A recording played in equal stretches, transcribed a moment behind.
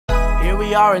Here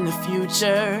we are in the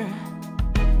future.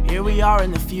 Here we are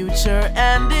in the future,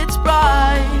 and it's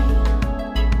bright.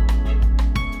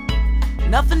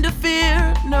 Nothing to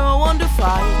fear, no one to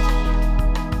fight.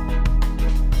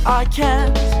 I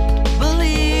can't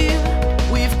believe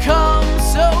we've come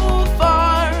so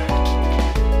far.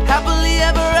 Happily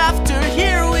ever after,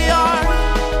 here we are.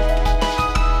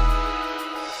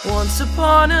 Once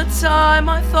upon a time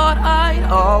I thought I'd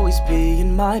always be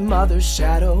in my mother's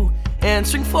shadow,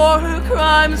 answering for her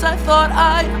crimes. I thought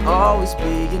I'd always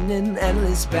be in an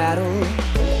endless battle,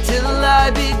 till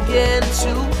I began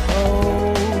to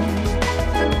hold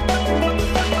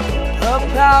a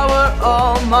power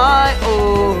all my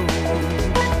own,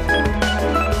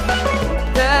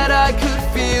 that I could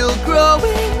feel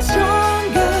growing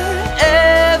stronger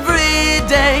every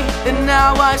day. And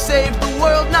now I saved the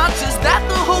world, not just that,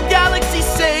 the whole galaxy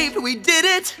saved. We did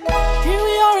it. Here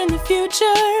we are in the future.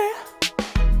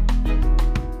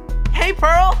 Hey,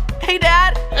 Pearl. Hey,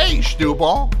 Dad. Hey,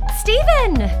 Stewball.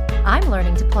 Steven! I'm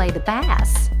learning to play the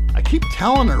bass. I keep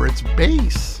telling her it's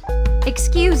bass.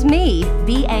 Excuse me,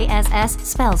 B-A-S-S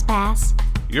spells bass.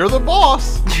 You're the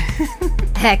boss.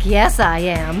 Heck yes, I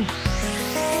am.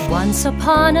 Once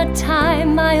upon a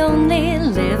time, I only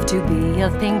lived to be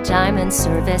of pink diamond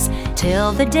service,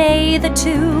 till the day the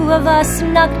two of us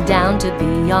snuck down to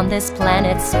be on this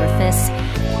planet's surface.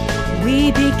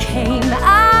 We became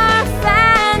our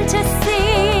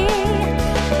fantasy,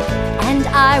 and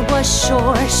I was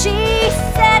sure she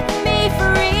set me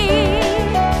free.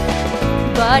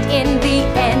 But in the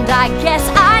end, I guess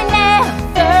I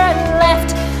never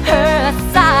left her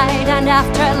side. And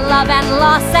after love and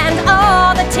loss and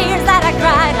all the tears that I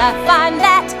cried, I find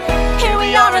that here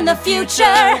we are in the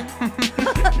future.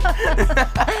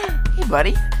 Hey,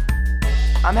 buddy.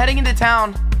 I'm heading into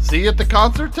town. See you at the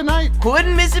concert tonight?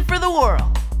 Wouldn't miss it for the world.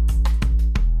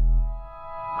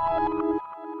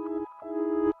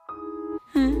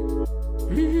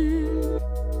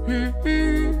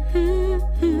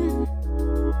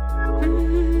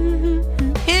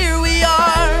 Here we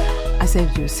are. I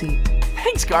saved you a seat.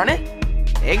 Thanks, Garnet.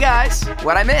 Hey guys,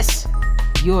 what'd I miss?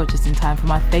 You're just in time for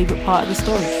my favorite part of the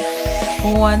story.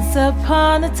 Once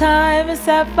upon a time, a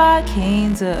sapphire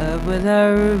came to Earth with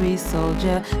a ruby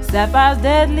soldier. Sapphire's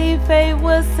deadly fate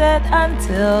was set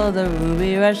until the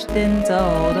ruby rushed in to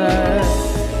hold her.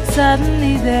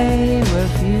 Suddenly they were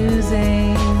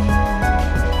fusing.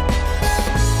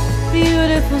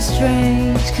 Beautiful,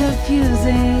 strange,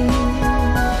 confusing.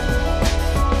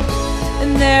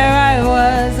 And there I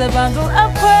was, a bundle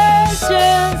of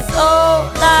questions, so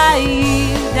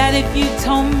naive, that if you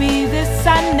told me this,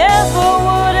 I never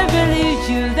would have believed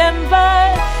you then.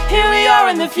 But here we are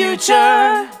in the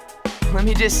future. Let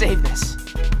me just save this.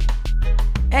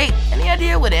 Hey, any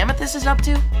idea what Amethyst is up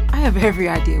to? I have every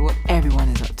idea what everyone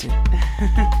is up to.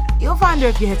 You'll find her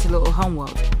if you head to Little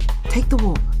Homeworld. Take the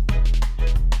warp.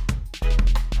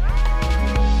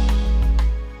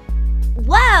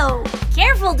 Whoa!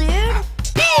 Careful, dude!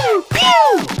 Pew!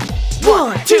 Pew!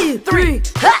 1, 2, 3,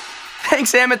 ha!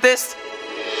 Thanks, Amethyst.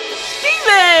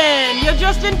 Steven! You're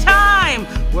just in time!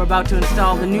 We're about to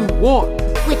install the new warp.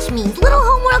 Which means Little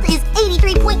Homeworld is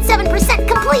 83.7%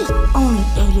 complete. Only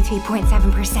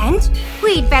 83.7%?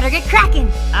 We'd better get cracking.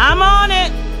 I'm on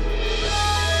it!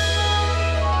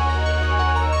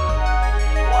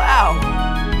 Wow,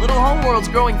 Little Homeworld's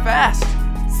growing fast.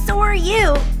 So are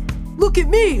you. Look at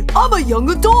me! I'm a young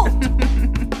adult!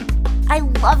 I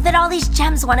love that all these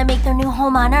gems want to make their new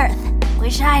home on Earth.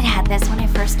 Wish I'd had this when I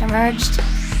first emerged.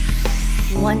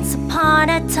 Once upon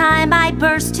a time, I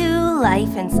burst to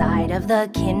life inside of the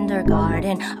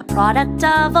kindergarten, a product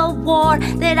of a war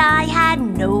that I had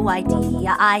no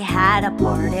idea I had a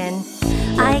part in.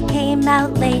 I came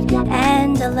out late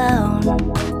and alone,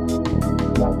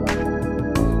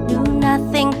 knew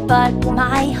nothing but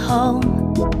my home.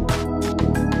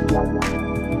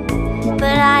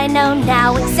 But I know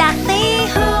now exactly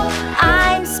who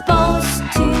I'm supposed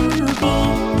to be,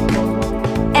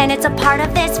 and it's a part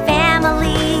of this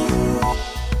family.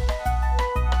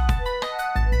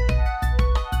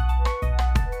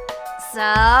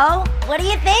 So, what do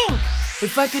you think?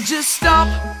 If I could just stop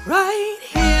right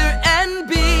here and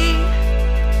be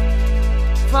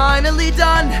finally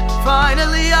done,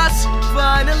 finally us,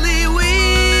 finally we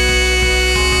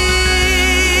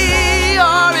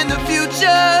are in the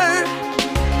future.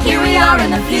 Here we are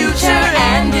in the future,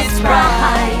 and it's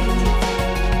bright.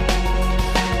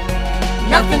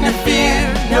 Nothing to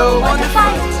fear, no one to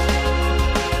fight.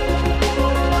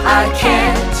 I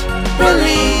can't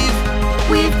believe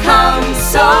we've come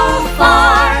so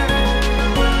far.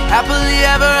 Happily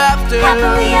ever after.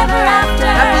 Happily ever after.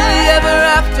 Happily ever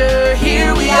after.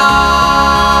 Here we